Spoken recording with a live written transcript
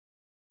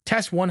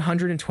Test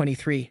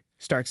 123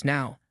 starts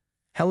now.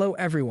 Hello,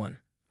 everyone.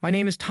 My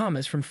name is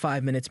Thomas from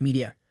 5 Minutes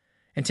Media,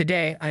 and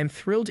today I am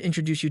thrilled to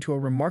introduce you to a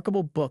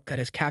remarkable book that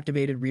has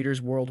captivated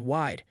readers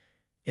worldwide,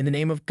 In the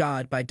Name of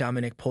God by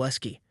Dimonik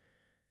Polske.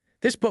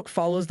 This book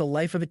follows the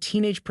life of a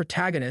teenage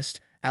protagonist,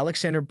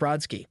 Alexander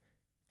Brodsky,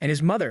 and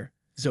his mother,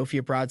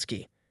 Zofia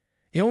Brodsky,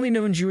 the only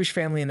known Jewish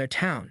family in their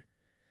town.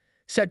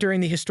 Set during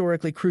the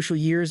historically crucial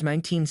years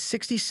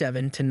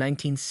 1967 to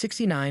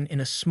 1969 in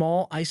a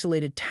small,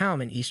 isolated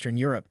town in Eastern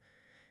Europe,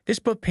 this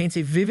book paints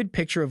a vivid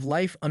picture of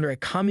life under a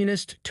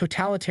communist,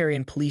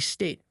 totalitarian police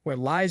state where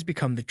lies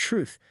become the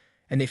truth,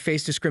 and they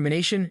face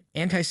discrimination,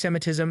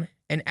 anti-Semitism,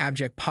 and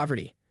abject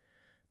poverty.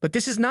 But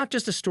this is not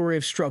just a story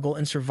of struggle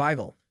and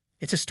survival.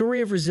 It's a story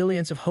of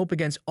resilience, of hope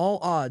against all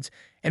odds,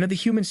 and of the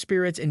human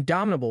spirit's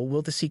indomitable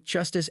will to seek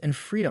justice and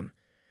freedom.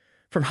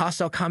 From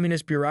hostile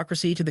communist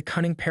bureaucracy to the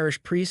cunning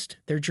parish priest,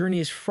 their journey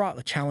is fraught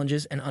with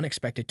challenges and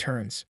unexpected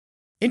turns.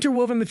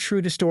 Interwoven with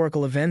true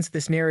historical events,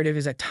 this narrative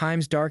is at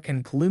times dark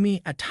and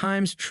gloomy, at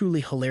times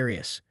truly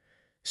hilarious.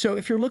 So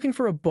if you're looking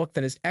for a book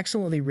that is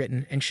excellently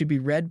written and should be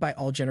read by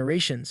all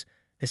generations,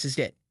 this is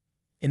it.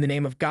 In the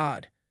Name of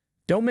God.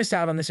 Don't miss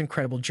out on this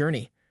incredible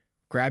journey.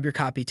 Grab your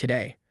copy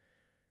today.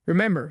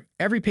 Remember,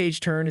 every page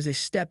turn is a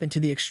step into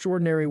the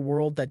extraordinary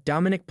world that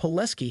Dimonik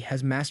Polske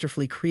has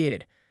masterfully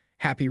created.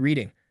 Happy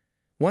reading.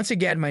 Once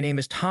again, my name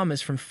is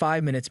Thomas from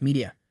 5 Minutes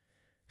Media.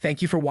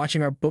 Thank you for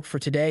watching our book for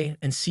today,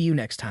 and see you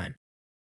next time.